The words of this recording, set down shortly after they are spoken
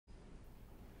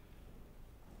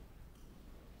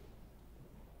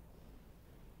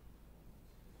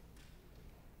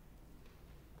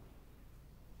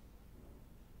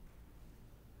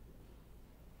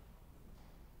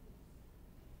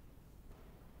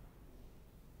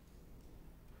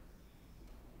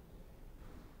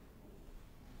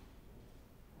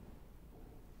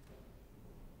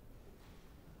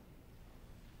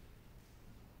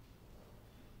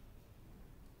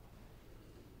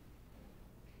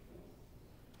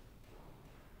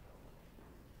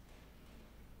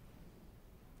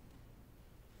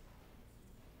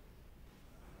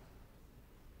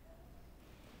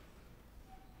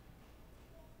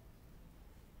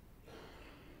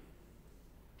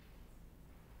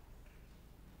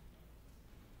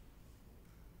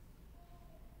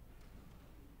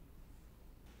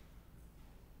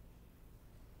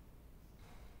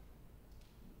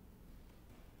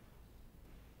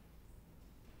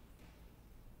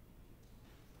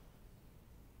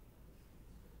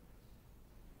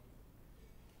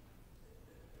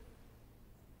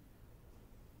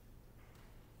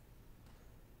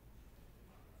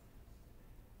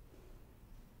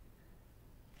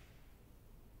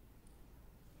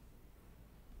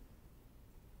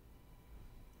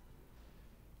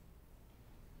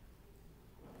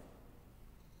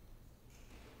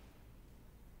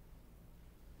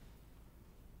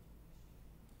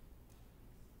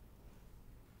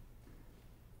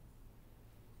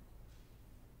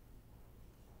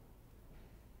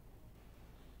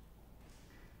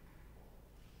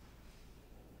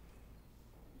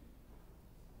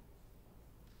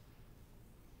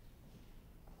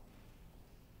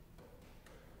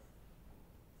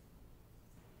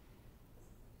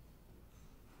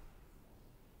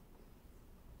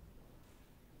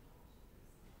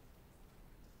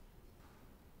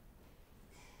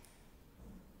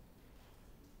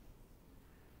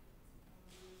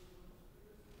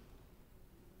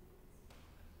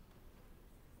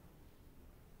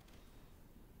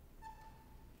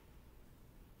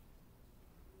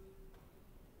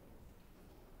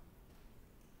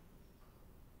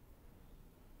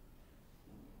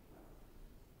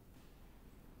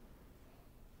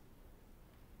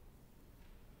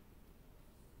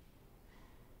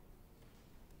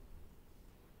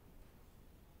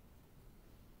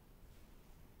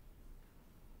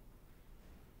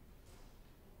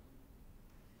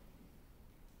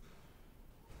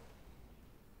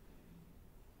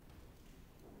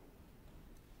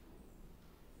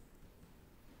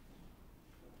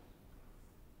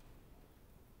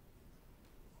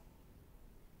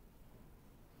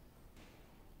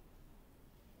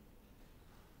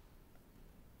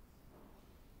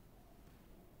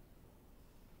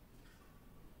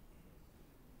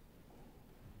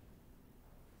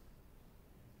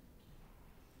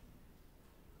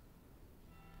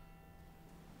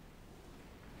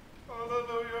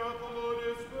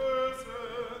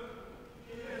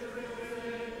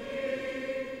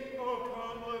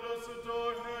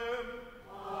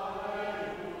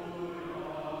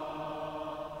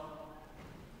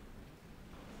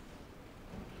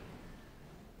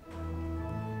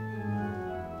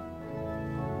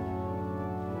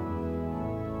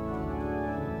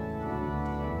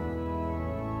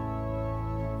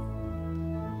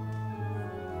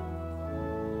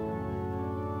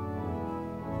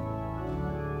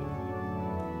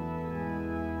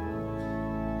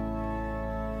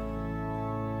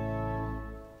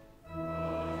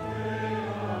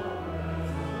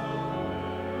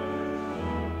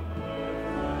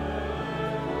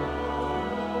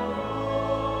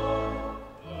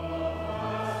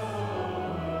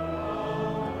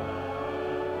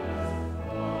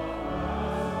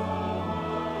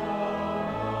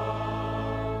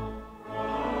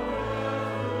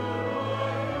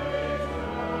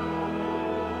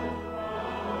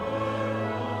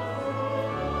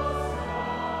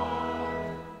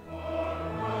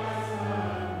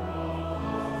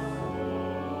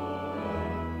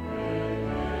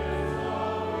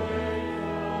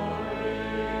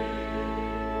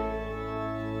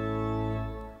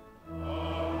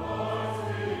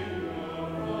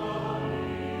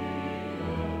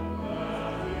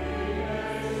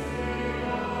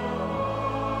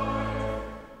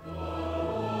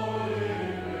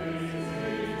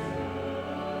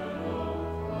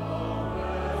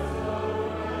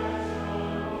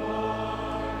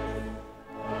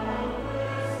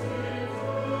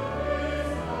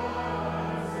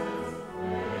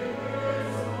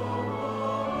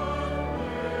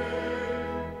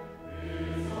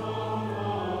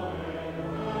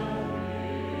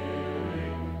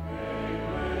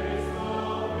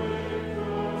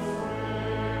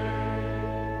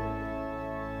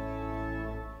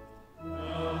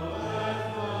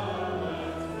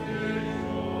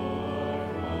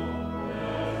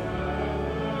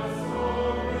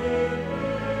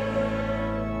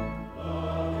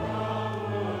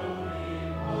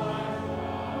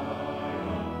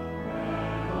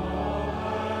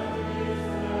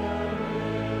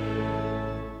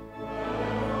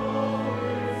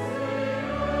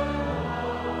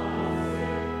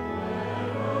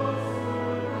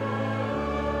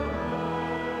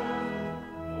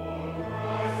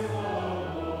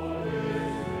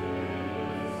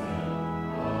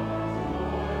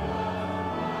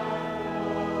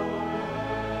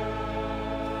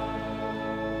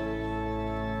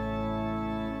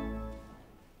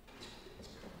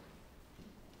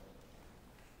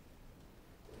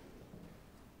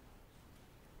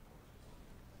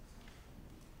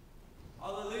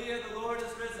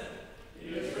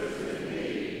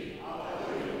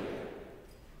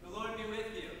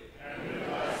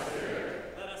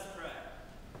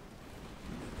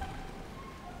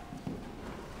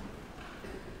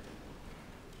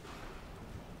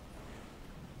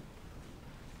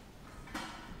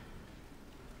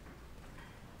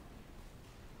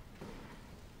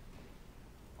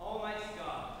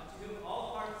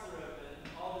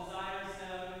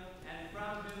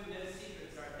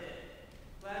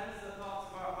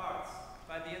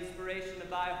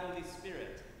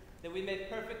may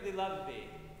perfectly love thee,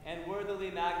 and worthily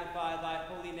magnify thy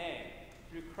holy name,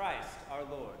 through Christ our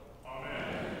Lord.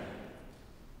 Amen.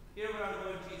 Hear what our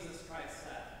Lord Jesus Christ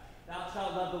said. Thou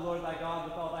shalt love the Lord thy God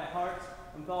with all thy heart,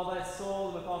 and with all thy soul,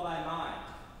 and with all thy mind.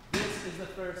 This is the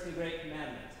first and great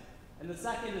commandment. And the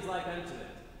second is like unto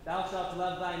it. Thou shalt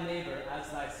love thy neighbor as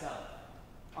thyself.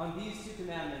 On these two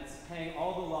commandments hang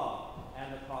all the law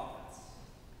and the prophets.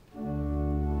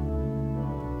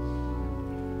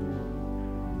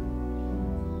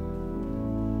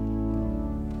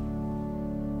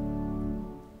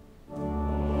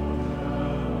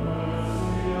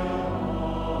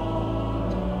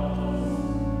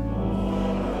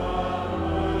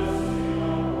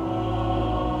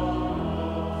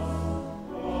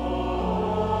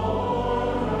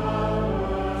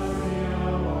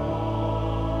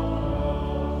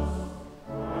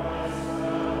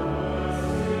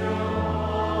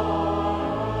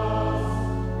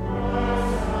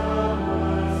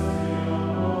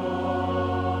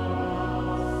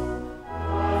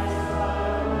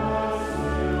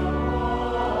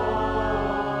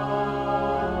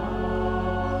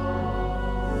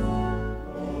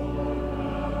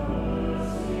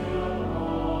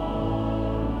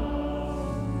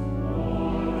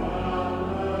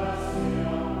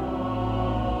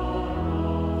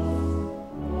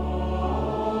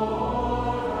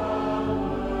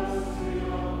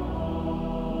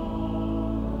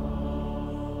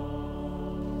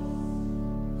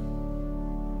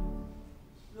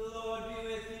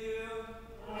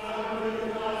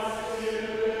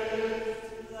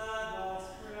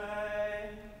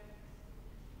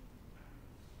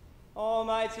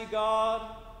 Almighty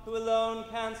God, who alone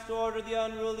canst order the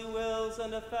unruly wills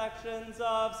and affections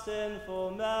of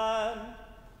sinful men,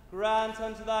 grant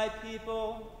unto thy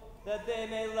people that they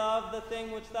may love the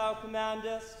thing which thou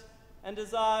commandest, and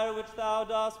desire which thou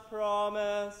dost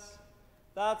promise,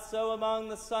 that so among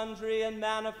the sundry and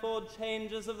manifold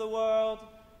changes of the world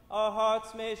our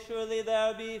hearts may surely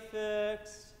there be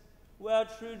fixed, where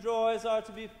true joys are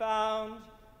to be found,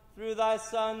 through thy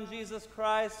Son, Jesus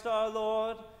Christ our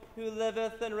Lord, who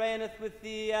liveth and reigneth with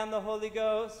thee and the Holy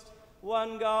Ghost,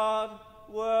 one God,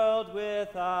 world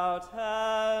without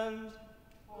end.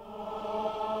 Amen.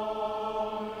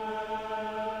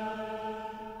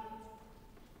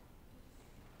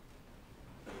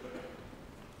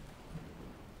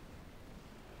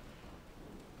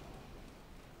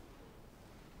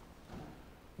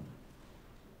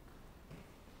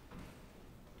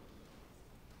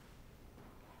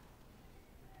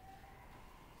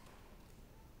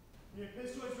 The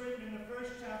epistle is written in the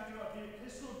first chapter of the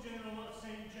Epistle General of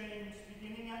St. James,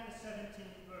 beginning at the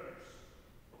 17th verse.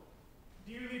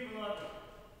 Dearly beloved,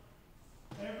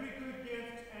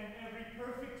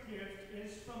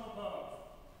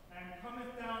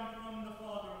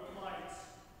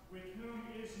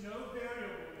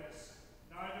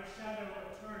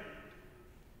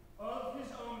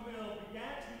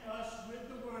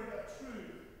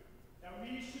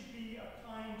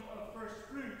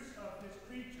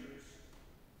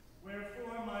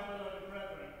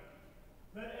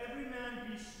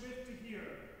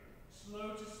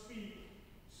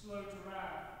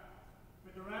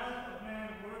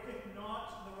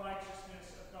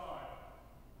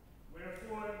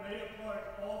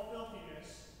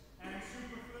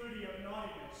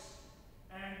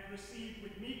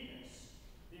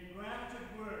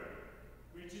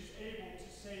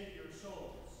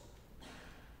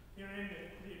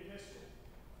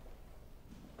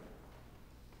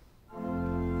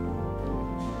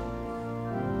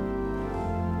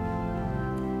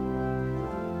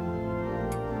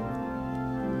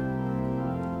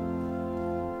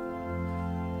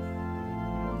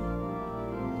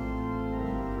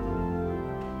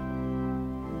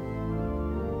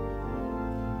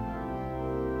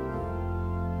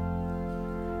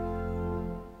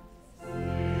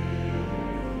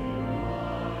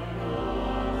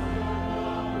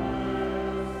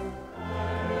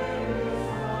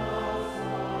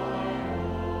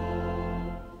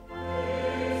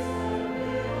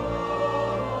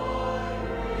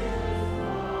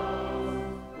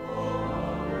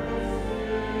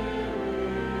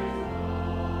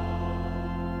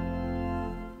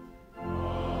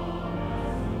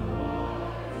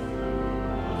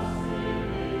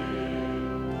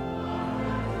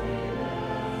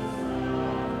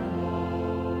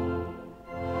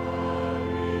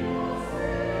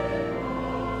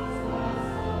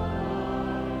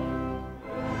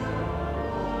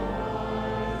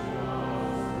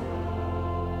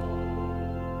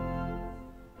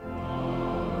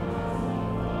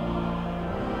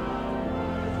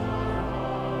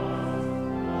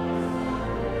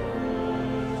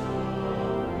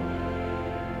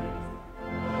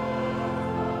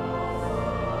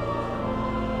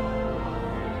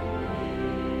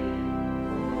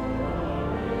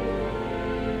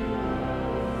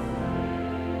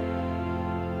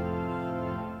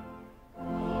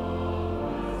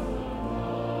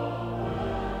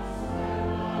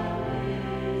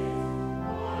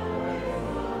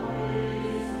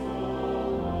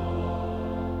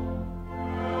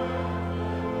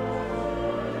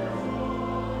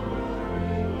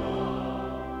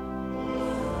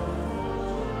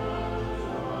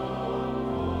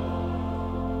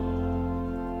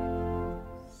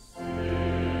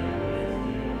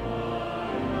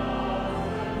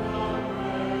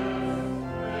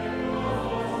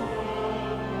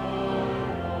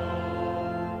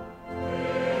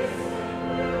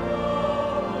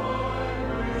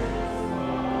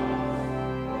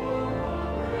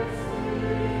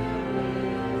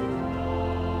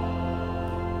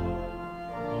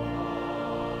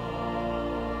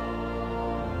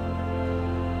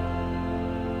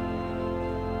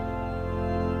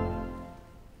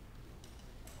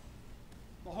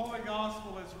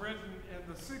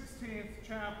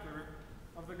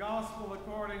 Gospel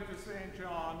according to St.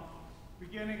 John,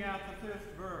 beginning at the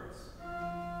 5th verse.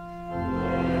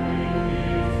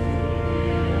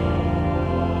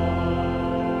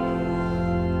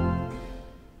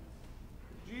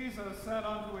 Jesus said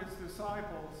unto his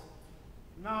disciples,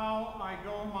 Now I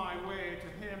go my way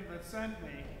to him that sent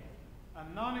me,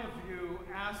 and none of you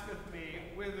asketh me,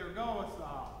 Whither goest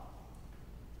thou?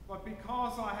 But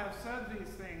because I have said these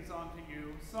things unto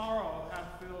you, sorrow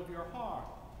hath filled your heart.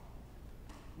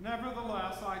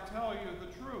 Nevertheless, I tell you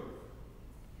the truth.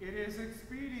 It is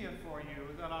expedient for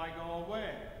you that I go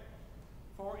away.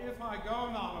 For if I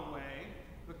go not away,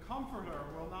 the Comforter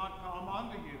will not come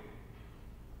unto you.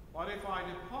 But if I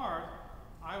depart,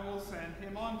 I will send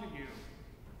him unto you.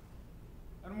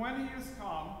 And when he is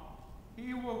come,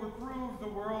 he will reprove the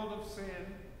world of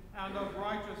sin, and of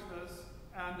righteousness,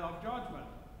 and of judgment.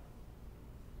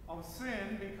 Of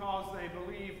sin, because they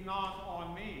believe not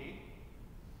on me.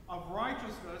 Of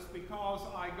righteousness, because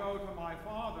I go to my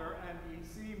Father, and ye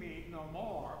see me no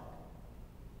more.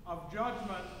 Of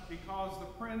judgment, because the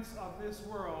prince of this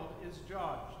world is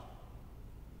judged.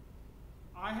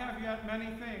 I have yet many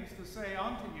things to say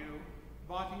unto you,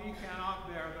 but ye cannot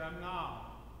bear them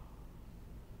now.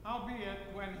 Howbeit,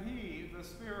 when he, the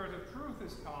Spirit of truth,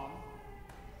 is come,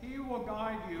 he will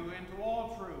guide you into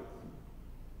all truth.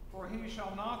 For he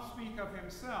shall not speak of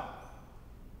himself,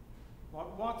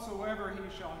 but whatsoever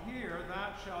he shall hear,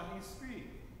 that shall he speak.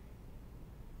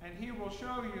 And he will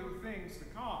show you things to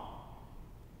come.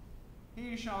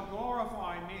 He shall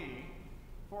glorify me,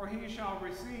 for he shall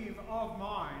receive of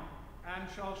mine, and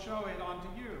shall show it unto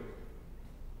you.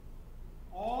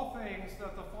 All things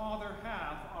that the Father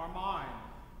hath are mine.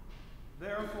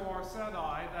 Therefore said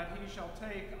I, that he shall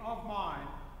take of mine,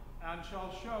 and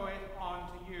shall show it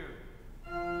unto you.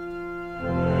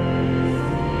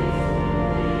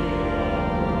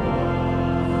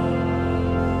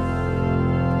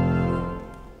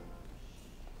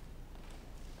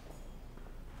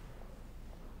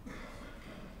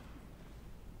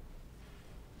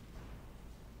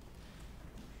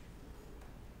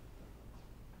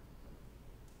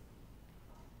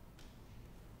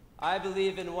 I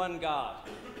believe in one God,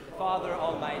 the Father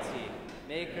Almighty,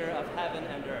 maker of heaven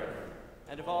and earth,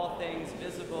 and of all things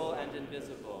visible and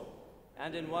invisible,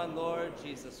 and in one Lord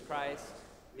Jesus Christ,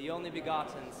 the only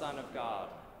begotten Son of God,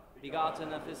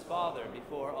 begotten of his Father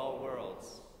before all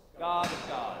worlds, God of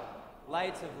God,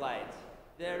 light of light,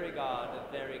 very God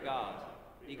of very God,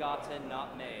 begotten,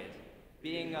 not made,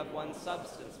 being of one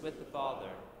substance with the Father,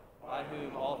 by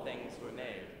whom all things were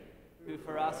made, who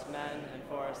for us men and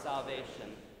for our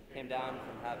salvation came down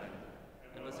from heaven,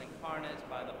 and was incarnate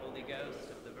by the Holy Ghost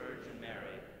of the Virgin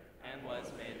Mary, and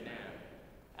was made man,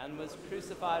 and was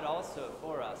crucified also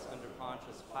for us under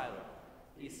Pontius Pilate.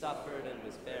 He suffered and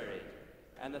was buried,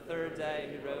 and the third day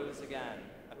he rose again,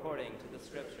 according to the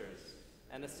Scriptures,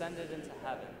 and ascended into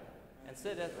heaven, and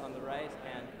sitteth on the right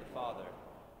hand of the Father.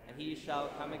 And he shall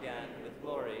come again with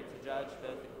glory to judge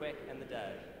both the quick and the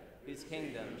dead, whose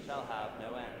kingdom shall have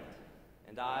no end.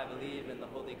 And I believe in the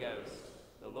Holy Ghost,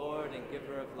 the Lord and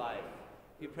giver of life,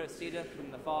 who proceedeth from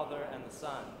the Father and the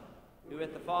Son, who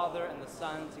with the Father and the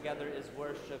Son together is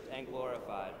worshipped and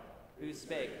glorified, who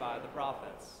spake by the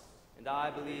prophets. And I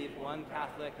believe one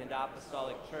Catholic and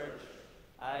Apostolic Church.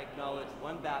 I acknowledge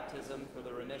one baptism for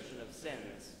the remission of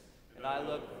sins, and I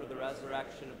look for the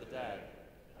resurrection of the dead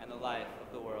and the life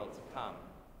of the world to come.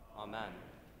 Amen.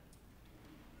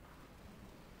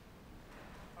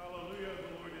 Hallelujah,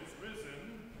 the Lord is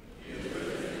risen. He is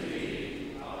risen indeed.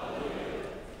 Hallelujah.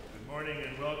 Good morning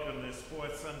and welcome this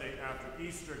fourth Sunday after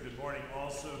Easter. Good morning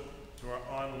also to our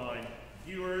online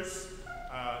viewers.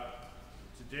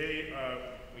 Today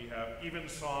we have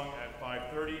evensong at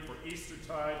 5:30 for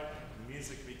Eastertide. The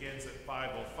music begins at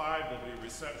 5:05. There'll be a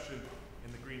reception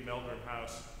in the Green Melbourne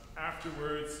House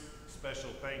afterwards.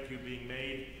 Special thank you being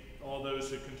made to all those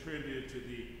who contributed to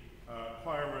the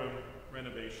choir room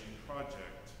renovation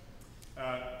project.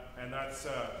 And that's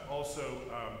also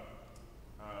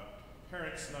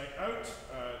Parents' Night Out.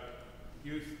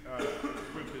 Youth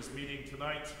group is meeting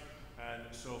tonight, and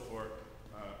so for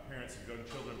parents of young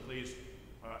children, please,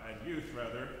 and youth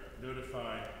rather,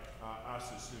 notify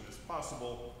us as soon as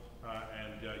possible,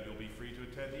 and you'll be free to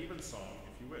attend evensong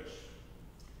if you wish.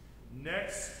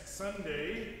 Next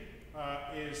Sunday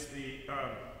is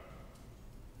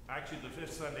actually the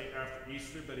fifth Sunday after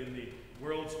Easter, but in the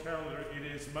world's calendar it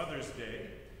is Mother's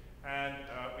Day, and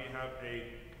we have a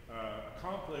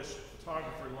accomplished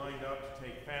photographer lined up to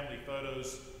take family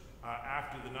photos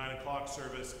after the 9 o'clock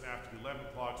service and after the 11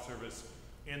 o'clock service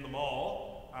in the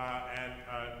mall, and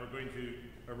we're going to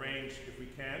arrange, if we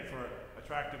can, for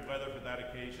attractive weather for that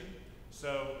occasion.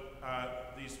 So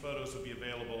these photos will be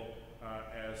available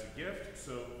as a gift,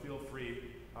 so feel free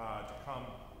to come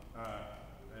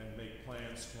and make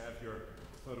plans to have your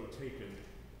photo taken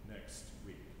next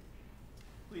week.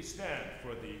 Please stand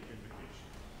for the invocation.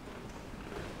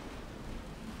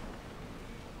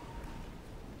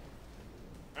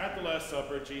 At the Last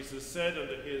Supper, Jesus said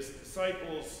unto his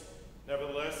disciples,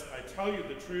 "Nevertheless, I tell you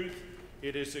the truth,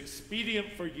 it is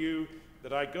expedient for you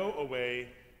that I go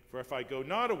away, for if I go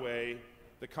not away,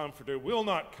 the Comforter will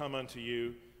not come unto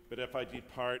you, but if I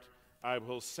depart, I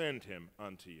will send him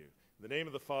unto you." In the name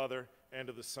of the Father, and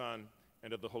of the Son,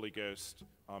 and of the Holy Ghost.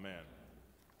 Amen.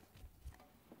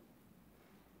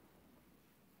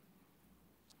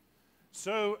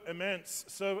 So immense,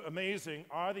 so amazing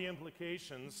are the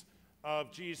implications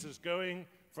of Jesus going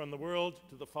from the world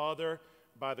to the Father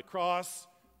by the cross,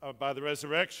 by the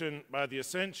resurrection, by the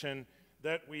ascension,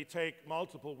 that we take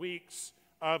multiple weeks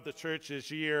of the church's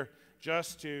year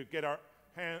just to get our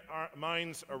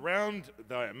minds around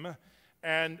them.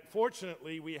 And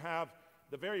fortunately, we have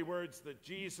the very words that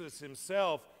Jesus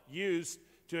himself used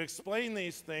to explain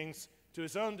these things to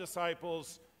his own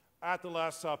disciples at the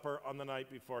Last Supper on the night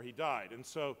before he died. And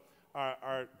so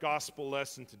our gospel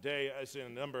lesson today, as in a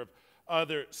number of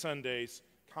other Sundays,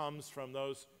 comes from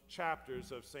those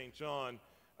chapters of St. John,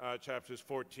 chapters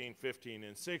 14, 15,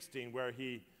 and 16, where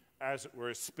he, as it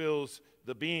were, spills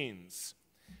the beans.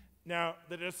 Now,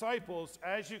 the disciples,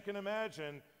 as you can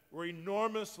imagine, were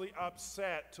enormously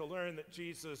upset to learn that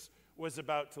Jesus was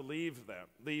about to leave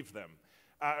them.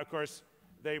 Of course,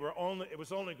 it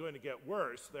was only going to get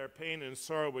worse. Their pain and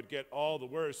sorrow would get all the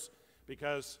worse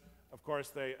because, of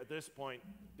course, they, at this point,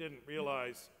 didn't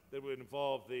realize that it would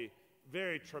involve the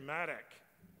very traumatic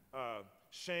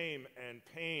shame and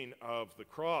pain of the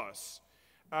cross.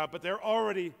 But they're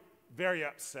already very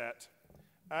upset,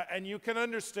 and you can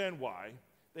understand why.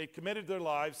 They'd committed their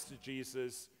lives to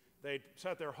Jesus. They'd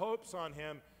set their hopes on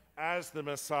him as the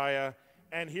Messiah,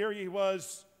 and here he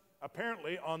was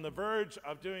apparently on the verge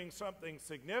of doing something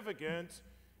significant,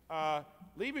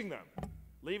 leaving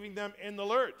them in the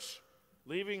lurch,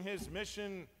 leaving his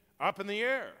mission up in the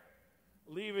air,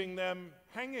 leaving them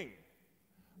hanging,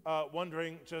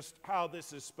 wondering just how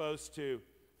this is supposed to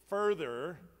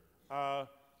further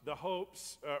the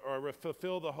hopes or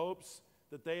fulfill the hopes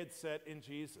that they had set in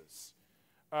Jesus.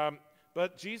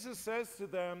 But Jesus says to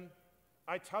them,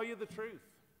 "I tell you the truth.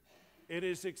 It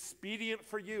is expedient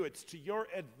for you, it's to your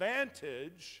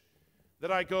advantage that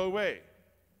I go away."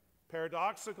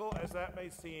 Paradoxical as that may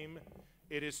seem,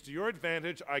 it is to your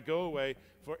advantage I go away.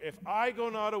 For if I go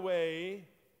not away,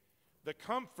 the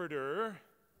Comforter,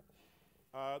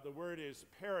 the word is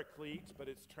paraclete, but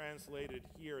it's translated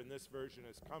here in this version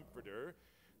as comforter.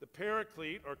 The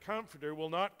paraclete or comforter will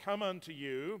not come unto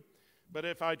you, but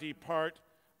if I depart,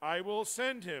 I will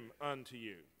send him unto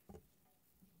you.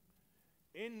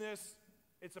 In this,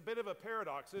 it's a bit of a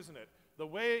paradox, isn't it? The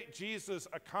way Jesus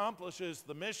accomplishes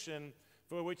the mission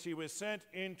for which he was sent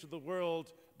into the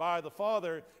world by the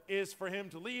Father is for him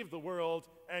to leave the world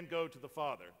and go to the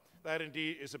Father. That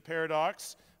indeed is a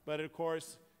paradox, but of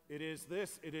course it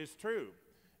is true.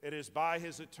 It is by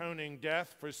his atoning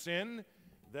death for sin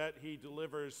that he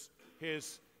delivers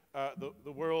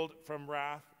the world from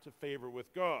wrath to favor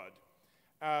with God.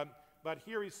 But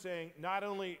here he's saying not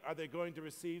only are they going to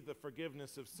receive the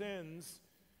forgiveness of sins,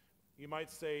 you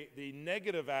might say the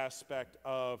negative aspect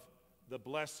of the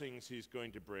blessings he's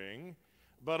going to bring,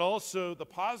 but also the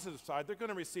positive side, they're going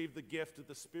to receive the gift of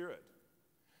the Spirit,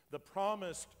 the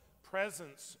promised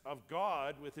presence of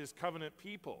God with his covenant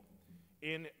people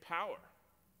in power.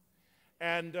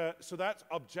 And so that's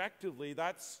objectively,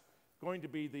 that's going to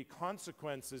be the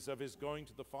consequences of his going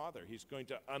to the Father. He's going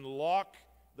to unlock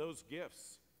those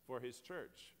gifts for his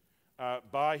church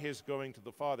by his going to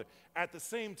the Father. At the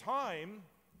same time,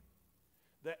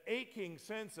 the aching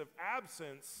sense of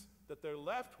absence that they're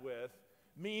left with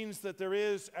means that there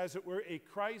is, as it were, a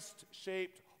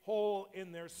Christ-shaped hole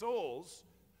in their souls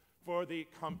for the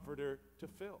Comforter to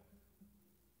fill.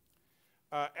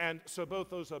 And so both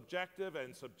those objective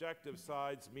and subjective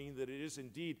sides mean that it is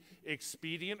indeed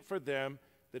expedient for them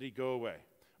that he go away.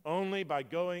 Only by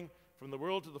going from the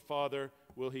world to the Father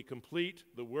will he complete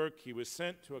the work he was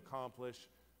sent to accomplish,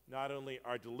 not only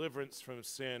our deliverance from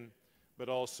sin, but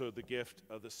also the gift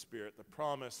of the Spirit, the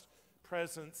promised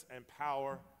presence and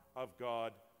power of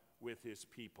God with his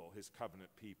people, his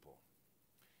covenant people.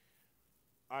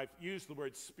 I've used the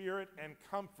word Spirit and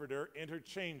Comforter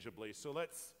interchangeably, so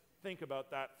let's think about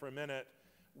that for a minute.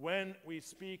 When we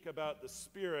speak about the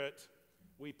Spirit,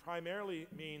 we primarily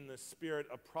mean the spirit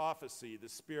of prophecy, the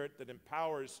spirit that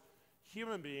empowers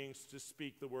human beings to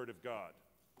speak the word of God.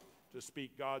 to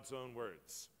speak God's own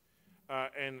words,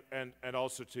 and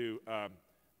also to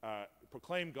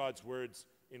proclaim God's words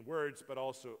in words, but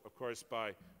also, of course,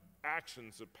 by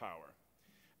actions of power.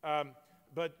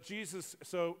 But Jesus,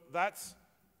 so that's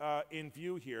in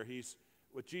view here.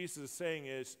 What Jesus is saying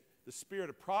is the spirit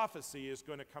of prophecy is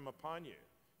going to come upon you.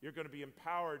 You're going to be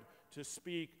empowered to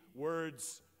speak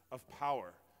words of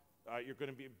power. You're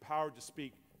going to be empowered to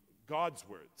speak God's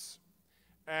words.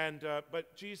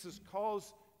 But Jesus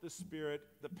calls the Spirit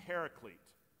the Paraclete.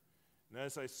 And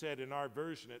as I said, in our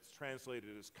version, it's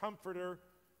translated as Comforter,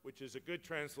 which is a good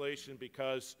translation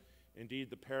because, indeed,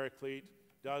 the Paraclete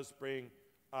does bring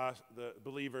the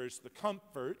believers the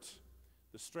comfort,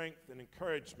 the strength and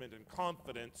encouragement and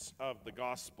confidence of the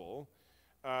gospel.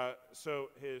 So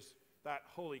that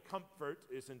holy comfort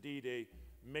is indeed a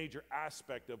major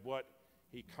aspect of what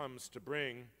he comes to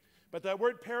bring. But that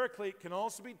word paraclete can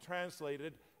also be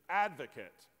translated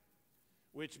advocate,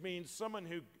 which means someone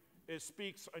who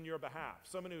speaks on your behalf,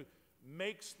 someone who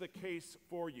makes the case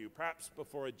for you, perhaps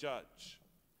before a judge.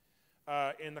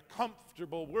 In the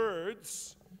comfortable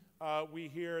words, we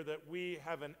hear that we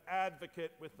have an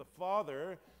advocate with the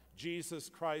Father, Jesus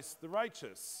Christ the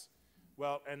righteous.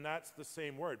 Well, and that's the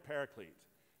same word, paraclete.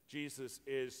 Jesus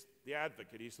is the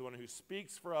advocate. He's the one who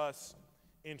speaks for us,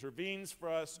 intervenes for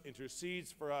us,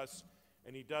 intercedes for us,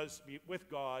 and he does speak with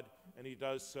God, and he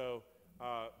does so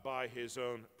by his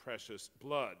own precious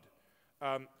blood.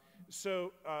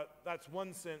 So that's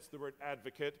one sense, the word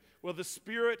advocate. Well, the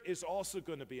Spirit is also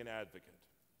going to be an advocate.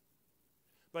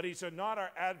 But he's not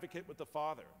our advocate with the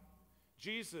Father.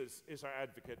 Jesus is our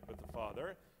advocate with the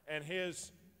Father, and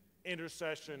his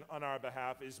intercession on our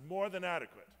behalf is more than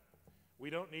adequate. We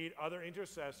don't need other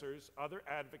intercessors, other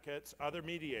advocates, other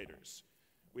mediators.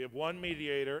 We have one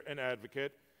mediator, an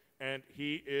advocate, and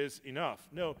he is enough.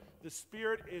 No, the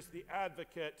Spirit is the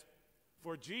advocate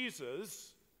for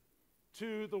Jesus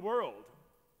to the world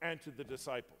and to the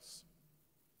disciples.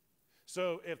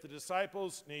 So if the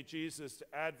disciples need Jesus to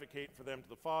advocate for them to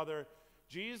the Father,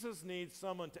 Jesus needs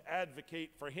someone to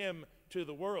advocate for him to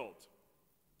the world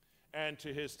and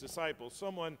to his disciples,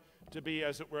 someone to be,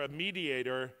 as it were, a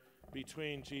mediator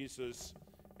between Jesus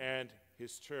and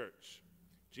his church,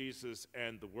 Jesus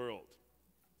and the world.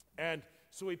 And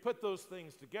so we put those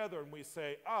things together and we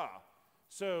say,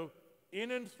 so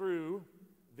in and through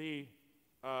the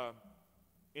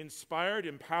inspired,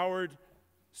 empowered,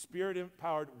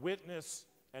 Spirit-empowered witness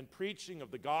and preaching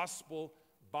of the gospel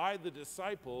by the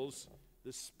disciples,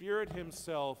 the Spirit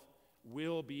himself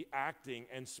will be acting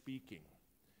and speaking.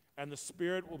 And the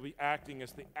Spirit will be acting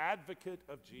as the advocate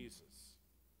of Jesus.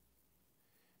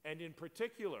 And in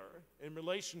particular, in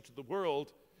relation to the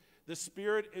world, the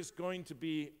Spirit is going to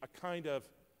be a kind of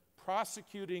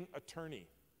prosecuting attorney.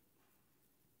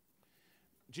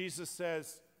 Jesus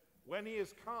says, when he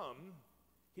has come,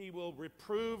 he will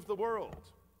reprove the world.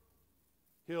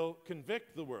 He'll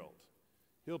convict the world.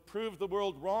 He'll prove the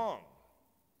world wrong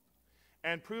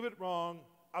and prove it wrong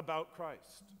about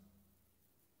Christ.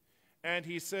 And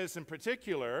he says in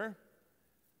particular,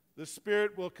 the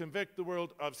Spirit will convict the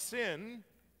world of sin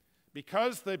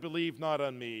because they believe not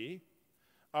on me,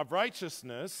 of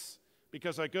righteousness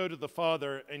because I go to the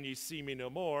Father and ye see me no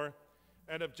more,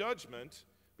 and of judgment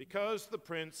because the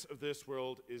prince of this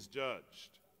world is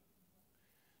judged.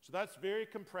 So that's very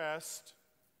compressed.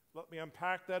 Let me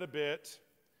unpack that a bit.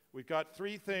 We've got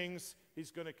three things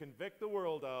he's going to convict the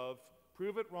world of,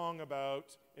 prove it wrong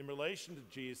about in relation to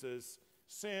Jesus: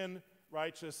 sin,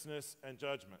 righteousness, and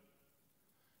judgment.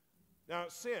 Now,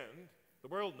 sin, the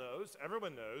world knows,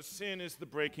 everyone knows, sin is the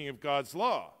breaking of God's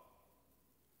law.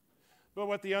 But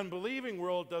what the unbelieving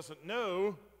world doesn't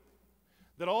know,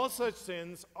 that all such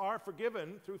sins are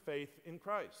forgiven through faith in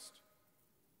Christ.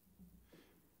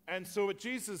 And so what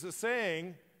Jesus is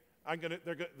saying,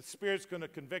 the Spirit's going to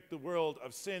convict the world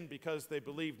of sin because they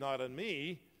believe not on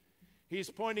me. He's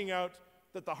pointing out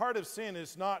that the heart of sin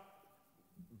is not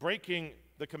breaking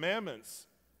the commandments,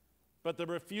 but the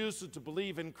refusal to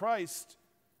believe in Christ,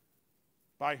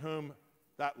 by whom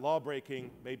that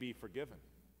law-breaking may be forgiven.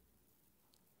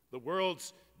 The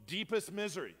world's deepest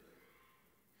misery,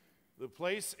 the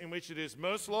place in which it is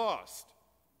most lost,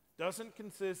 doesn't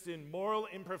consist in moral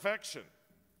imperfection,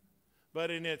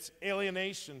 but in its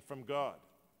alienation from God,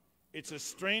 its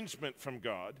estrangement from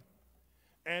God,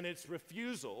 and its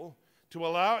refusal to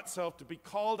allow itself to be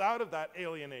called out of that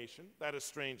alienation, that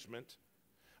estrangement,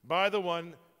 by the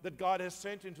one that God has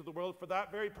sent into the world for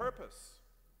that very purpose.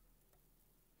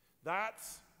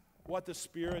 That's what the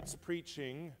Spirit's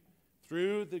preaching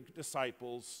through the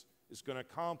disciples is going to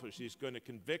accomplish. He's going to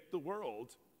convict the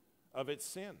world of its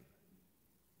sin.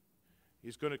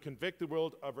 He's going to convict the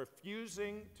world of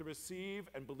refusing to receive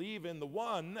and believe in the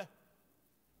one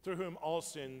through whom all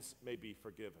sins may be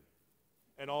forgiven,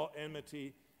 and all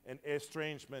enmity and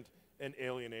estrangement and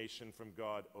alienation from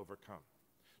God overcome.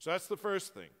 So that's the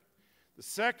first thing. The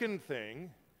second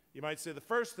thing, you might say the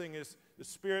first thing is the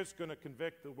Spirit's going to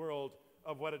convict the world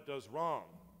of what it does wrong.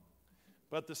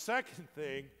 But the second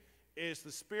thing is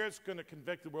the Spirit's going to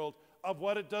convict the world of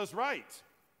what it does right.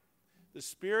 The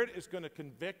Spirit is going to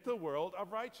convict the world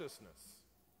of righteousness.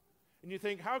 And you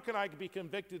think, how can I be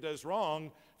convicted as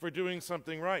wrong for doing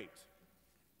something right?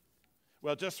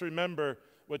 Well, just remember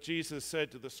what Jesus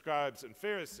said to the scribes and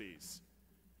Pharisees.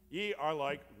 Ye are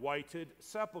like whited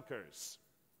sepulchres,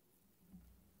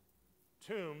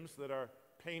 tombs that are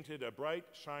painted a bright,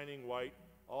 shining white,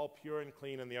 all pure and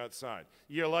clean on the outside.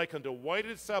 Ye are like unto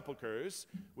whited sepulchres,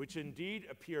 which indeed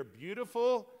appear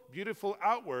beautiful, beautiful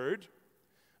outward,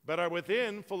 but are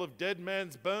within full of dead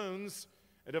men's bones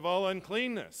and of all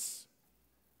uncleanness.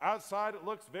 Outside it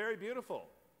looks very beautiful.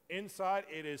 Inside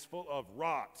it is full of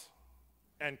rot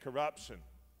and corruption.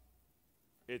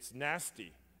 It's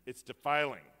nasty. It's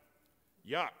defiling.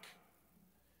 Yuck.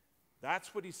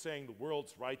 That's what he's saying the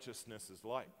world's righteousness is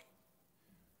like.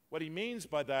 What he means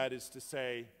by that is to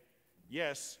say,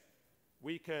 yes,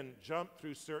 we can jump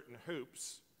through certain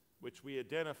hoops, which we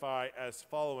identify as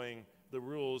following the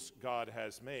rules God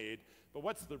has made. But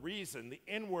what's the reason, the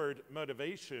inward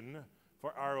motivation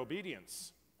for our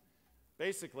obedience?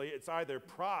 Basically, it's either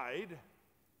pride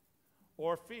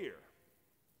or fear.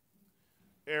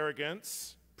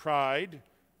 Arrogance, pride,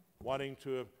 wanting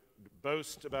to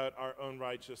boast about our own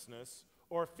righteousness,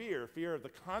 or fear of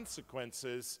the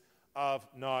consequences of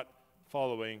not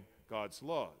following God's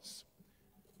laws.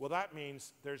 Well, that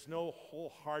means there's no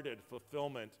wholehearted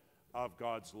fulfillment of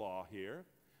God's law here.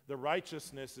 The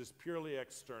righteousness is purely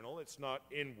external. It's not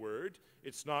inward.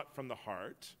 It's not from the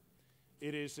heart.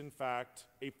 It is, in fact,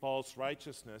 a false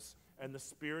righteousness, and the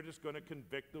Spirit is going to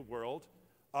convict the world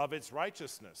of its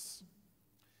righteousness.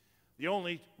 The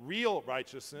only real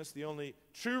righteousness, the only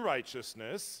true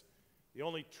righteousness, the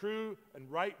only true and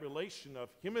right relation of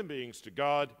human beings to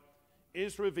God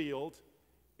is revealed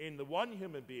in the one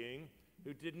human being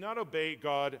who did not obey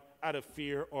God out of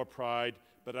fear or pride,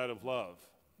 but out of love.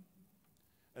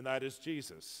 And that is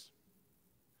Jesus,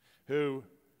 who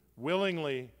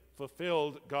willingly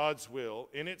fulfilled God's will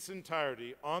in its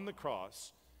entirety on the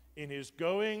cross in his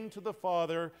going to the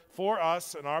Father for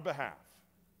us in our behalf.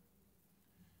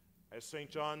 As St.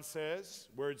 John says,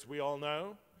 words we all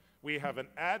know, we have an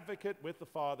advocate with the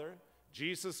Father,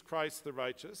 Jesus Christ the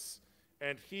righteous,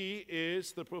 and he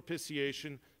is the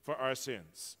propitiation for our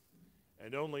sins.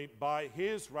 And only by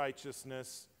his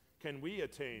righteousness can we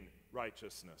attain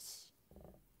righteousness.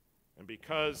 And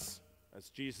because, as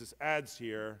Jesus adds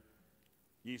here,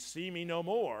 ye see me no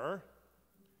more,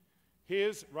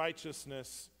 his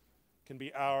righteousness can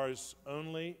be ours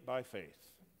only by faith.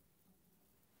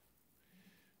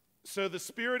 So the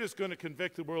Spirit is going to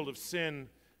convict the world of sin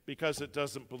because it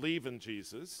doesn't believe in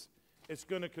Jesus. It's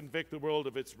going to convict the world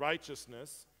of its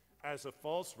righteousness as a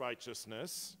false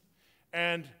righteousness.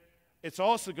 And it's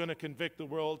also going to convict the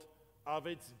world of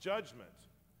its judgment.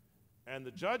 And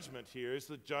the judgment here is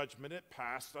the judgment it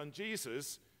passed on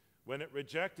Jesus when it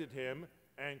rejected him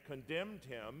and condemned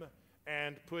him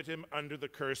and put him under the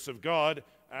curse of God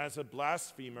as a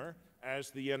blasphemer, as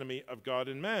the enemy of God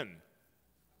and men.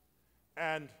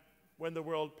 And when the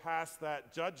world passed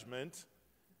that judgment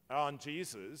on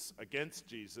Jesus, against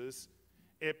Jesus,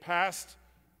 it passed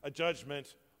a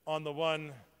judgment on the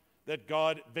one that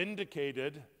God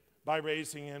vindicated by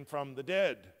raising him from the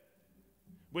dead,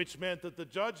 which meant that the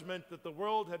judgment that the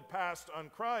world had passed on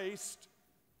Christ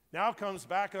now comes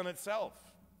back on itself.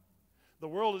 The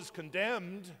world is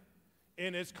condemned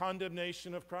in its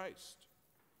condemnation of Christ.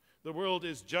 The world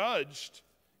is judged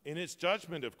in its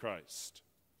judgment of Christ.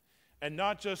 And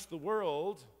not just the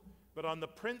world, but on the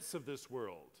prince of this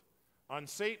world, on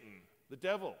Satan, the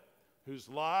devil, whose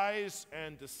lies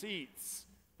and deceits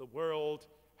the world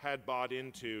had bought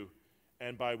into,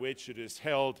 and by which it is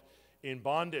held in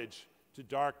bondage to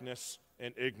darkness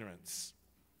and ignorance.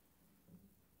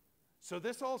 So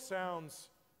this all sounds,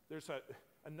 there's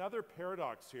another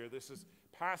paradox here. This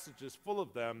passage is full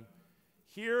of them.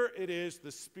 Here it is,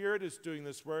 the Spirit is doing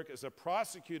this work as a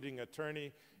prosecuting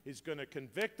attorney. He's going to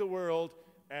convict the world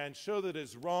and show that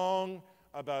it's wrong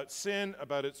about sin,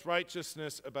 about its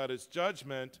righteousness, about its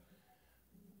judgment.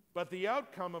 But the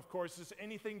outcome, of course, is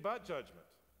anything but judgment.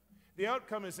 The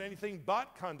outcome is anything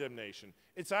but condemnation.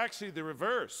 It's actually the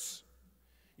reverse.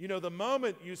 You know, the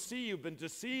moment you see you've been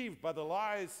deceived by the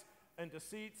lies and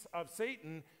deceits of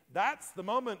Satan, that's the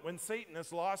moment when Satan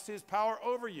has lost his power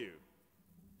over you.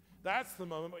 That's the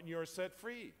moment when you're set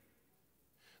free.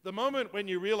 The moment when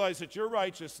you realize that your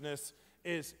righteousness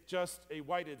is just a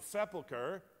whited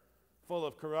sepulcher full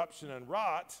of corruption and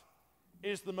rot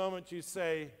is the moment you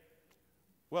say,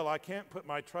 well, I can't put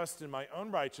my trust in my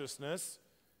own righteousness.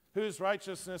 Whose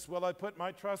righteousness will I put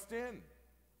my trust in?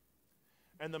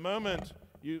 And the moment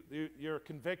you're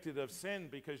convicted of sin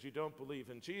because you don't believe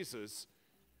in Jesus,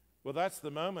 well, that's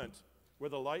the moment where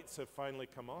the lights have finally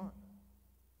come on.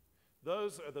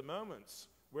 Those are the moments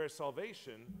where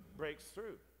salvation breaks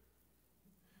through.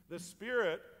 The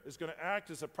Spirit is going to act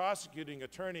as a prosecuting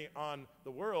attorney on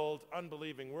the world,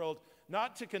 unbelieving world,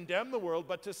 not to condemn the world,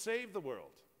 but to save the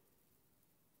world.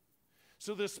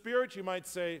 So the Spirit, you might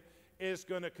say, is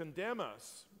going to condemn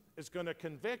us, is going to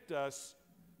convict us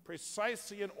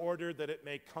precisely in order that it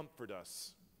may comfort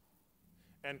us.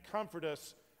 And comfort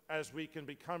us as we can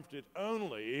be comforted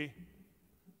only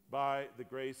by the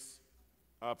grace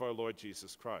of our Lord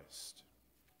Jesus Christ.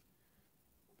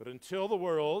 But until the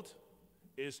world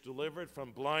is delivered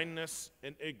from blindness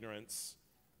and ignorance,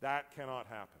 that cannot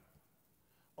happen.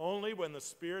 Only when the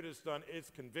Spirit has done its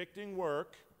convicting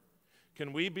work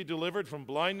can we be delivered from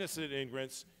blindness and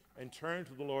ignorance and turn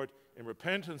to the Lord in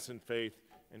repentance and faith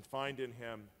and find in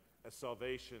Him a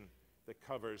salvation that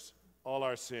covers all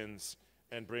our sins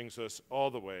and brings us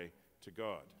all the way to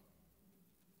God.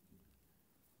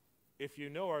 If you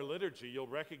know our liturgy, you'll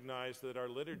recognize that our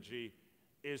liturgy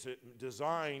is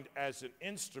designed as an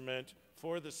instrument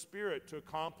for the Spirit to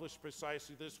accomplish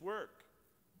precisely this work.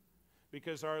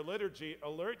 Because our liturgy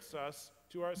alerts us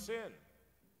to our sin.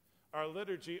 Our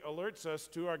liturgy alerts us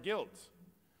to our guilt.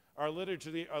 Our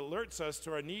liturgy alerts us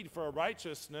to our need for a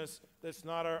righteousness that's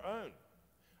not our own.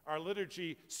 Our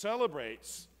liturgy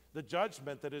celebrates the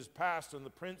judgment that is passed on the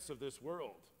prince of this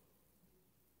world.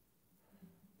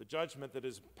 The judgment that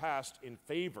is passed in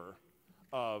favor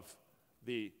of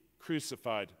the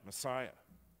crucified Messiah.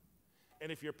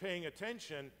 And if you're paying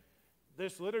attention,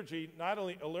 this liturgy not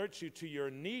only alerts you to your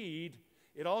need,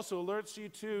 it also alerts you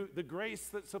to the grace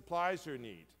that supplies your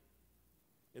need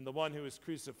in the one who is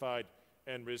crucified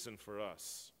and risen for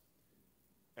us.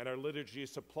 And our liturgy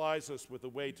supplies us with a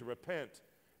way to repent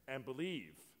and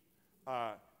believe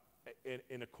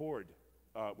in accord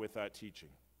with that teaching.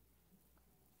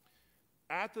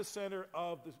 At the center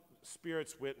of the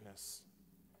Spirit's witness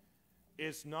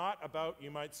is not about,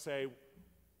 you might say,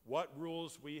 what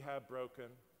rules we have broken.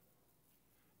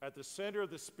 At the center of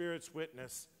the Spirit's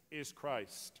witness is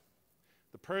Christ,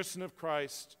 the person of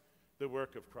Christ, the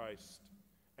work of Christ,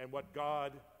 and what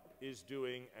God is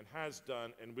doing and has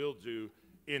done and will do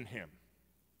in him.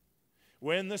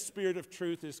 When the Spirit of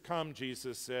truth is come,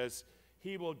 Jesus says,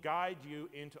 he will guide you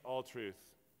into all truth.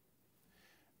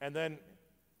 And then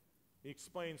he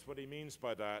explains what he means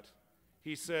by that.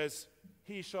 He says,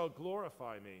 he shall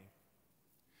glorify me,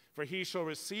 for he shall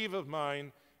receive of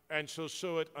mine and shall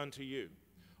show it unto you.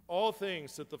 All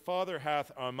things that the Father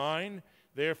hath are mine,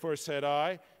 therefore said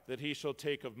I, that he shall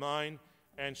take of mine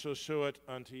and shall show it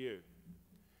unto you.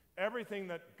 Everything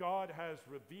that God has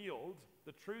revealed,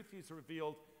 the truth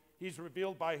he's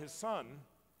revealed by his Son,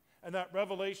 and that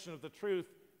revelation of the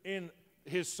truth in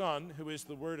his Son, who is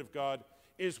the Word of God,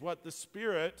 is what the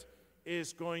Spirit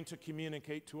is going to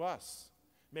communicate to us,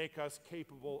 make us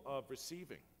capable of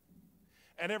receiving.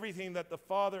 And everything that the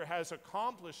Father has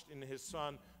accomplished in his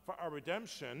Son for our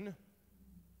redemption,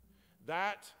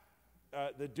 that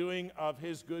the doing of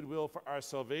his goodwill for our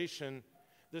salvation,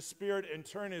 the Spirit in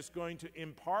turn is going to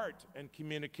impart and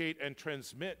communicate and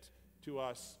transmit to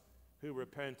us who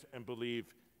repent and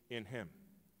believe in him.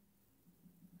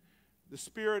 The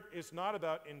Spirit is not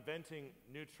about inventing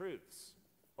new truths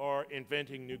or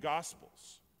inventing new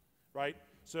gospels, right?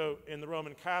 So in the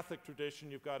Roman Catholic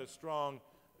tradition, you've got a strong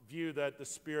view that the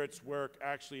Spirit's work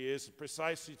actually is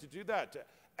precisely to do that, to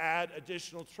add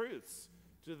additional truths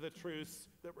to the truths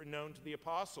that were known to the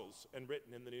apostles and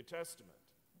written in the New Testament.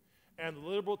 And the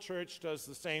liberal church does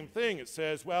the same thing. It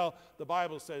says, well, the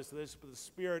Bible says this, but the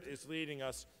Spirit is leading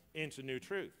us into new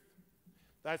truth.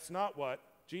 That's not what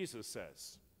Jesus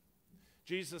says.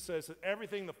 Jesus says that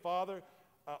everything the Father,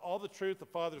 all the truth the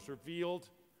Father's revealed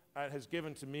and has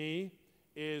given to me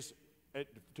is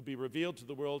to be revealed to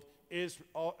the world, is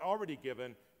already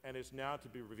given and is now to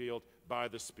be revealed by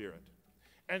the Spirit.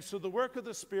 And so the work of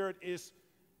the Spirit is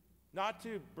not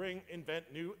to invent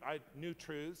new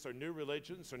truths or new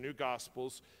religions or new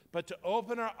gospels, but to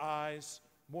open our eyes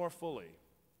more fully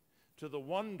to the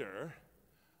wonder,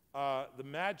 the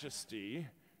majesty,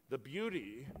 the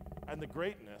beauty, and the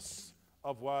greatness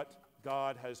of what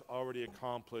God has already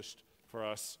accomplished for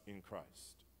us in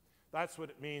Christ. That's what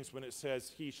it means when it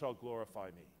says, he shall glorify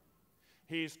me.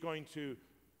 He's going to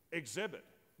exhibit,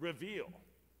 reveal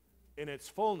in its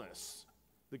fullness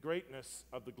the greatness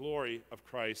of the glory of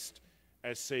Christ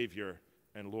as Savior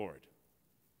and Lord.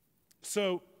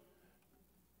 So,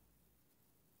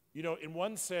 in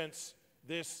one sense,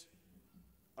 this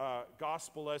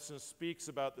gospel lesson speaks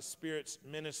about the Spirit's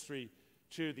ministry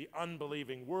to the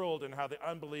unbelieving world and how the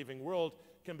unbelieving world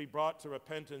can be brought to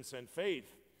repentance and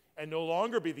faith and no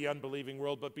longer be the unbelieving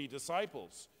world but be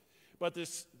disciples. But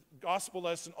this gospel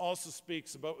lesson also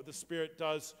speaks about what the Spirit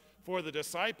does for the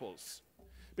disciples.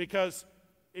 Because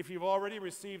if you've already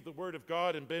received the Word of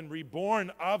God and been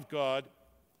reborn of God,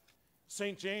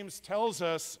 St. James tells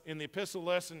us in the epistle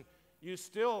lesson, you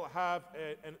still have,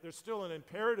 there's still an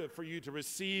imperative for you to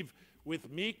receive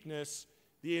with meekness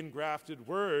the engrafted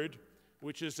Word,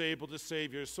 which is able to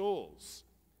save your souls.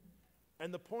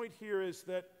 And the point here is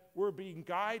that we're being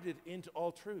guided into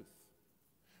all truth.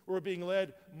 We're being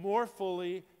led more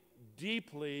fully,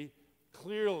 deeply,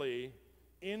 clearly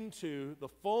into the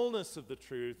fullness of the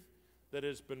truth that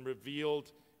has been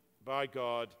revealed by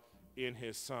God in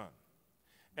His Son.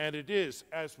 And it is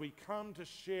as we come to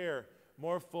share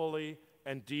more fully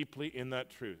and deeply in that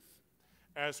truth,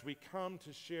 as we come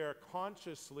to share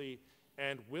consciously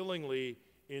and willingly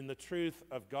in the truth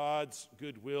of God's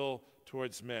goodwill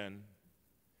towards men,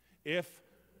 if,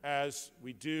 as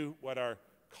we do what our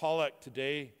collect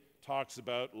today talks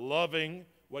about, loving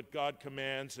what God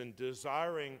commands and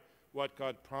desiring what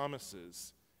God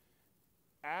promises,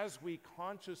 as we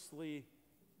consciously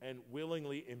and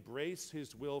willingly embrace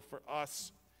His will for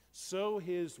us, so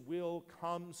His will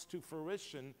comes to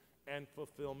fruition and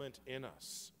fulfillment in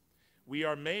us. We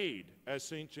are made, as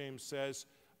St. James says,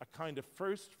 a kind of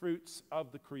first fruits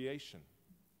of the creation,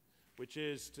 which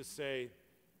is to say,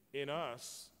 in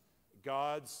us,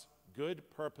 God's good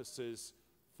purposes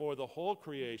for the whole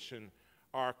creation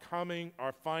are coming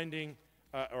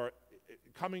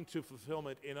to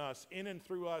fulfillment in us. In and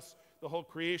through us, the whole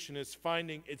creation is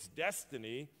finding its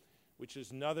destiny, which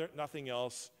is nothing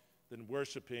else than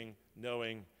worshiping,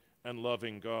 knowing, and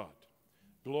loving God,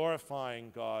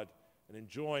 glorifying God, and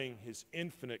enjoying His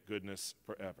infinite goodness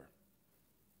forever.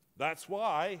 That's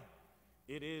why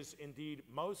it is indeed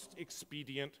most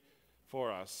expedient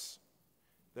for us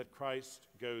that Christ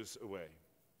goes away.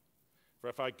 For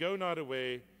if I go not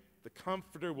away, the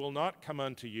Comforter will not come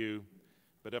unto you,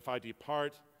 but if I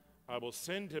depart, I will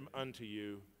send him unto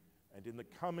you, and in the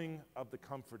coming of the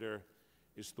Comforter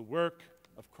is the work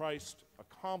of Christ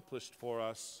accomplished for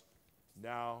us,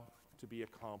 now to be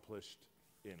accomplished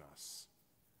in us,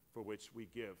 for which we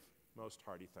give most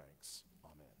hearty thanks.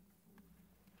 Amen.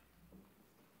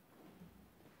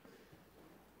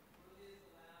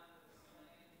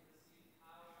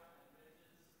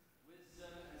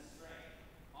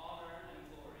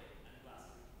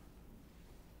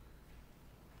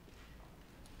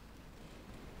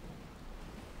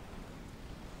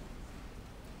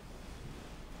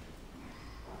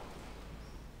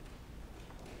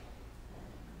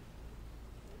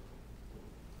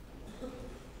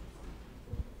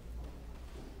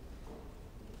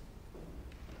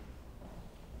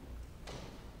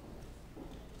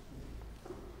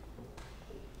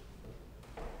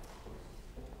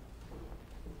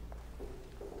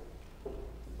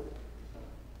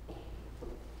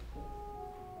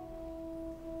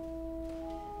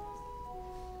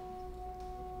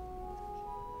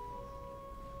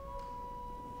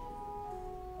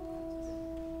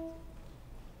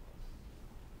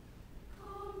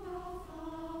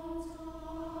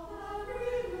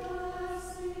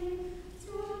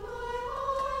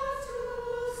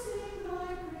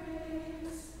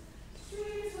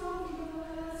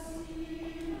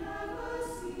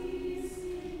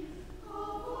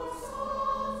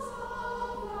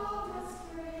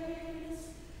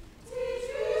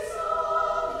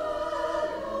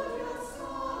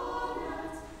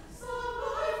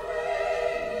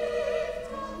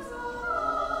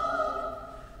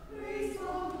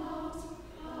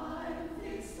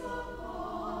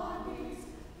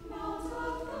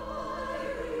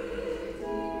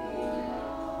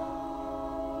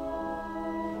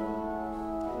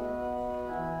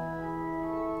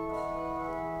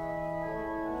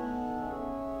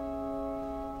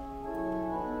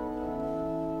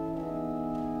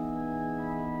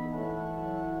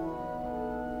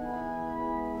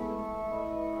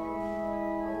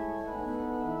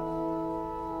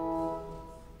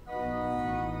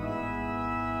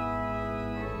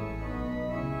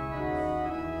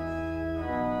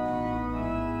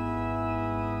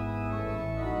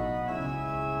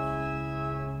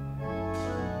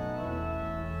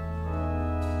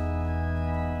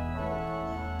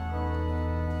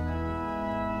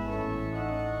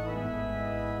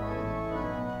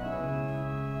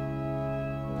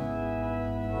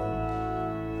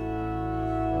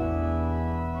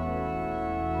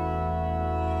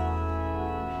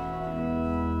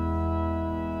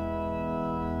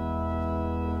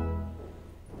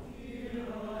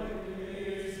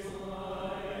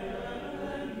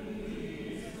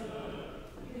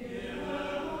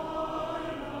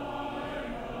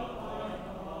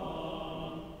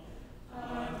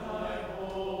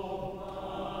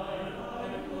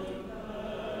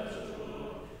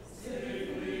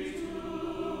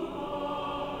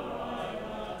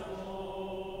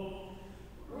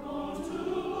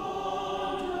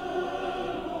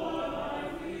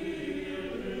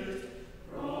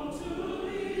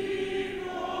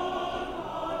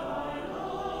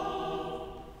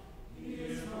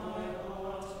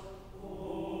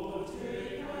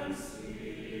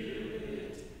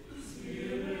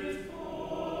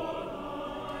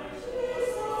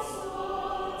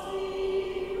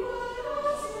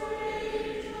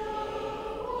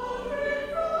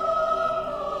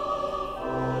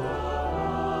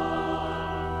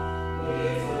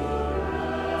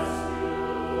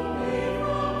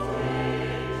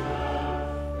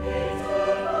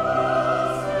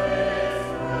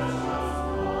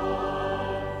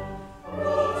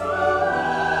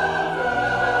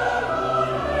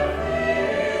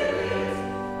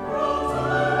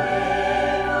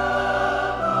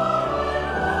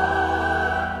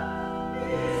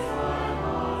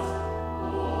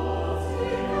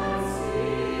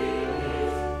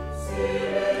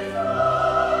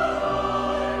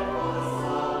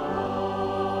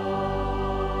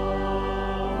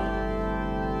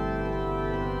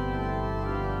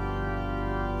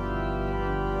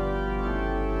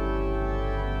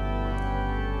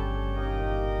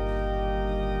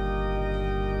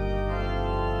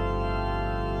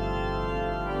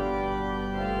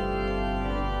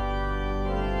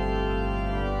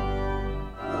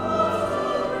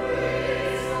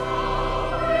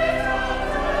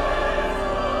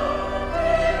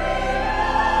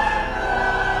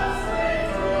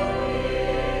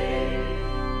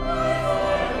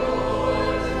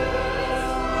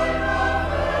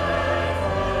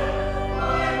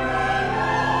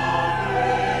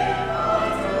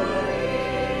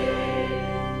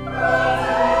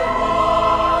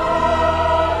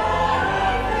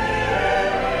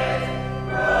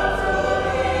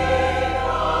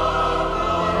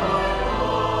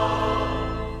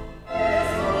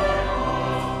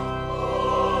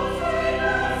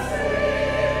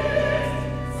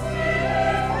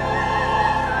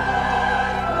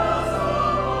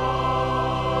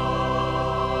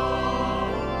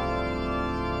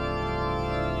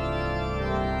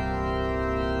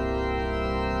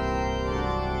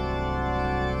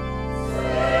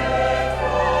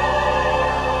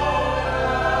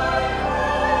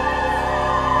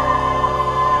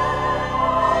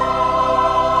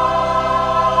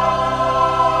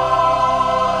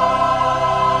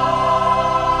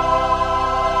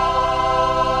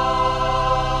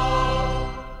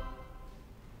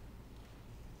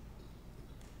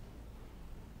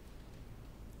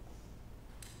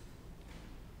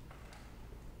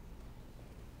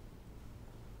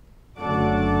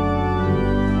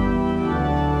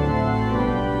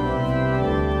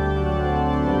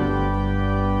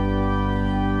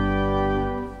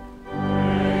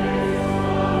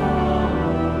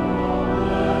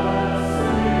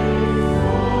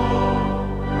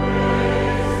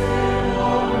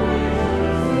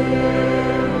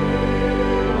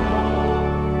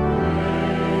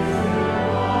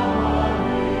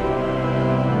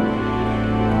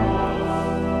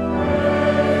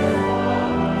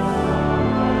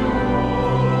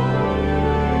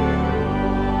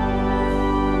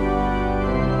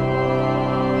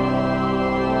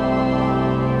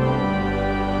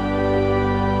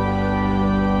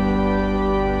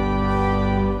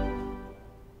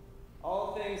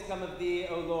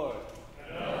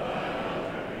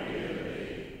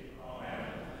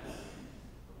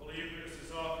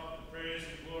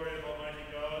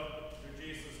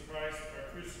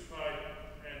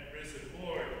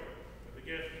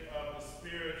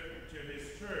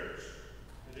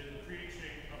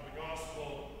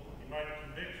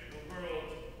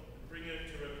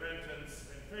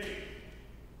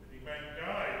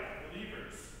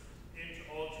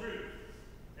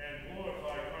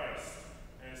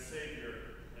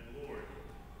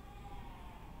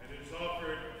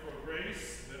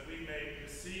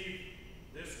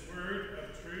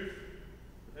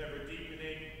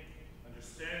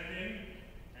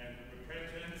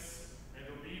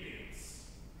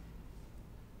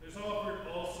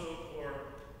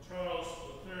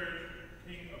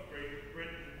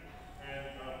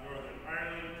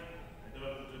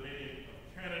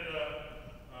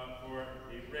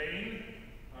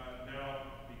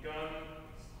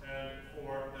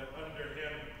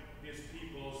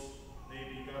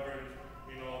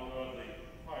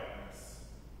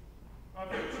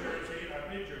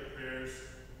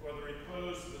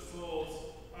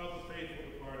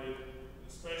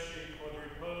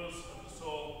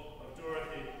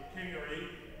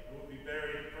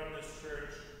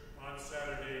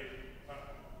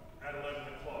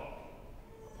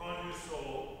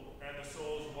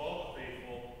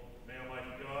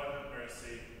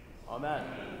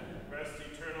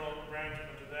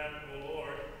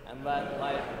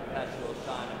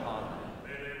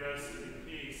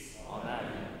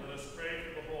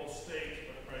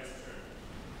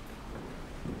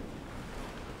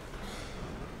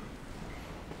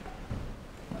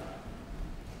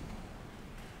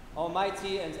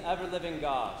 Almighty and ever-living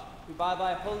God, who by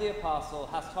thy holy apostle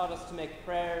hast taught us to make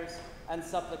prayers and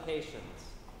supplications,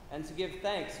 and to give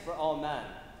thanks for all men,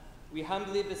 we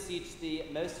humbly beseech thee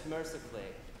most mercifully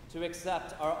to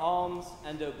accept our alms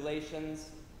and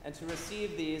oblations, and to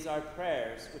receive these our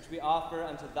prayers, which we offer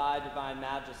unto thy divine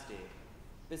majesty,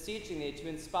 beseeching thee to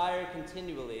inspire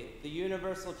continually the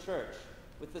universal church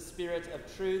with the spirit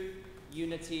of truth,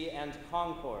 unity, and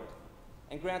concord,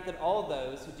 and grant that all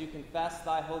those who do confess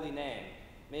thy holy name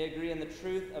may agree in the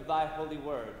truth of thy holy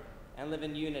word, and live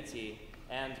in unity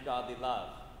and godly love.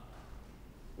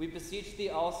 We beseech thee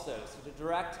also so to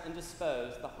direct and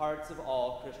dispose the hearts of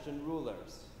all Christian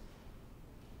rulers,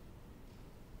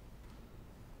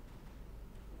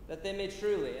 that they may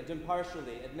truly and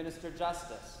impartially administer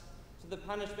justice to the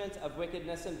punishment of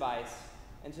wickedness and vice,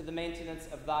 and to the maintenance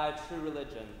of thy true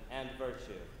religion and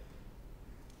virtue.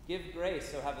 Give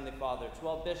grace, O Heavenly Father, to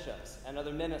all bishops and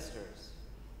other ministers,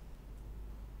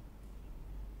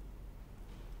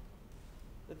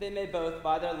 that they may both,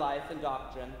 by their life and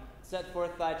doctrine, set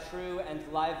forth thy true and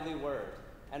lively word,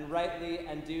 and rightly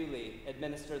and duly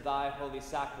administer thy holy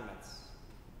sacraments.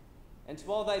 And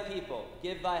to all thy people,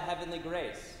 give thy heavenly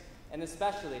grace, and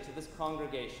especially to this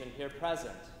congregation here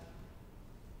present,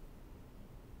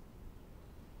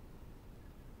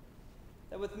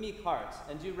 that with meek heart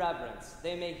and due reverence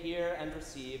they may hear and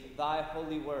receive thy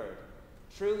holy word,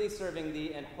 truly serving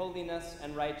thee in holiness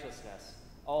and righteousness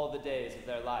all the days of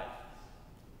their life.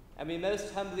 And we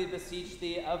most humbly beseech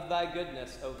thee of thy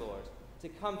goodness, O Lord, to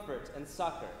comfort and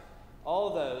succor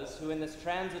all those who in this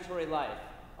transitory life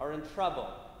are in trouble,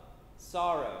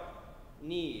 sorrow,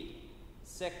 need,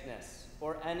 sickness,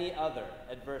 or any other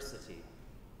adversity.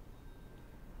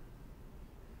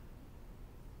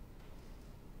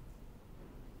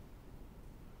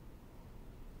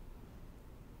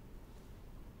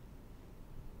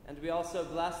 And we also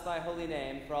bless thy holy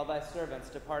name for all thy servants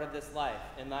departed this life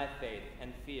in thy faith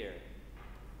and fear.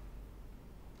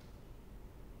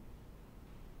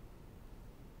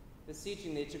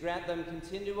 Beseeching thee to grant them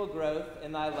continual growth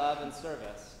in thy love and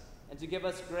service, and to give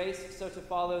us grace so to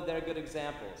follow their good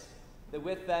examples, that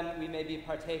with them we may be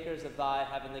partakers of thy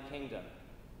heavenly kingdom.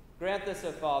 Grant this,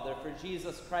 O Father, for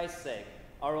Jesus Christ's sake,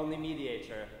 our only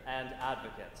mediator and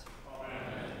advocate.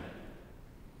 Amen.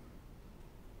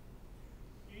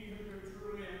 Ye who do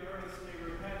truly and earnestly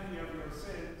repent ye of your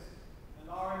sins, and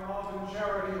are in love and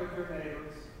charity with your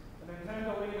neighbors, and intend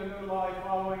to lead a new life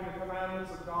following the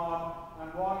commandments of God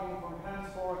and walking from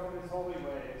henceforth in his holy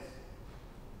ways,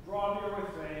 draw near with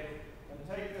faith, and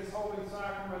take this holy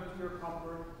sacrament to your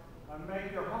comfort, and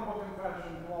make your humble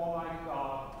confession to Almighty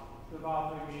God,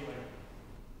 devoutly kneeling.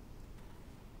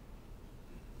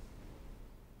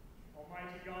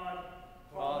 Almighty God,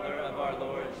 Father of our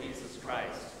Lord Jesus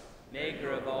Christ,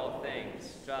 maker of all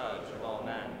things, judge of all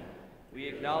men, we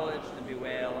acknowledge and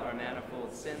bewail our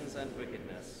manifold sins and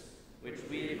wickedness, which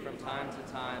we from time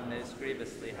to time most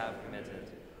grievously have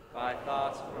committed, by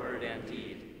thought, word, and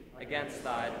deed, against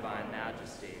thy divine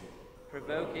majesty,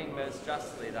 provoking most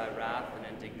justly thy wrath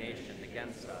and indignation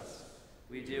against us.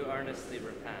 We do earnestly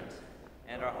repent,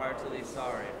 and are heartily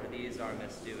sorry for these our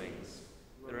misdoings.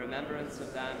 The remembrance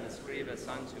of them is grievous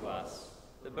unto us,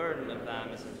 the burden of them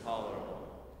is intolerable.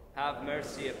 Have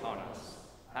mercy upon us.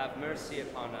 Have mercy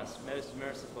upon us, most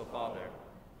merciful Father.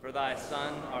 For thy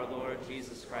Son, our Lord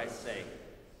Jesus Christ's sake,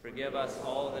 forgive us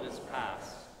all that is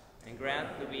past, and grant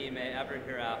that we may ever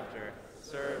hereafter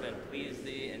serve and please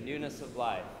thee in newness of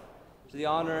life, to the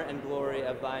honor and glory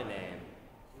of thy name,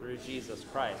 through Jesus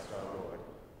Christ our Lord.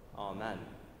 Amen.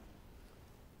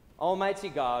 Almighty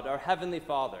God, our heavenly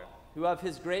Father, who of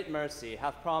his great mercy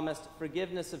hath promised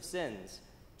forgiveness of sins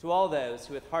to all those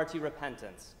who with hearty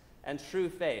repentance and true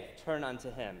faith turn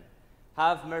unto him,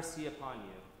 have mercy upon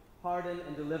you, pardon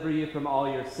and deliver you from all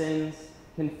your sins,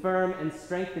 confirm and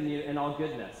strengthen you in all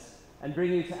goodness, and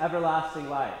bring you to everlasting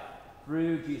life,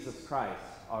 through Jesus Christ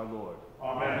our Lord.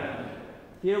 Amen.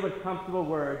 Hear what comfortable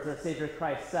words our Savior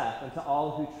Christ saith unto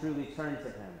all who truly turn to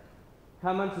him.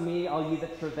 Come unto me, all ye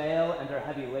that travail and are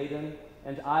heavy laden,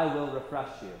 and I will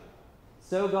refresh you.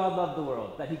 So God loved the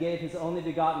world, that he gave his only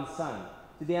begotten Son,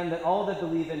 to the end that all that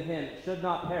believe in him should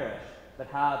not perish, but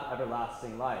have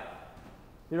everlasting life.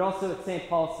 Here also what St.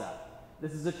 Paul said,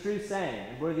 this is a true saying,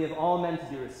 and worthy of all men to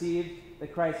be received,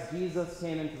 that Christ Jesus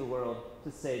came into the world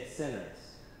to save sinners.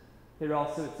 Here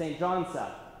also what St. John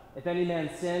said, if any man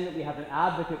sin, we have an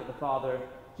advocate with the Father,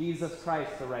 Jesus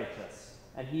Christ the righteous,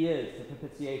 and he is the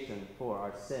propitiation for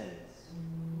our sins.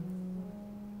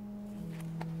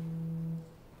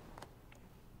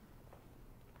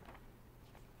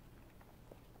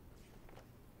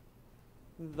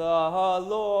 The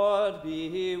Lord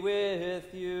be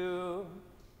with you.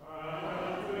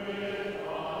 And with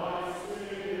thy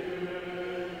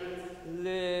spirit.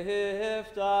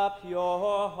 Lift up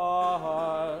your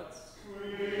hearts. We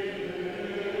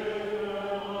lift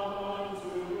them up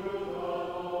unto the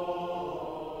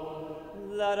Lord.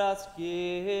 Let us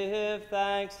give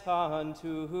thanks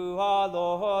unto our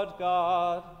Lord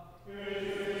God.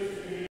 It is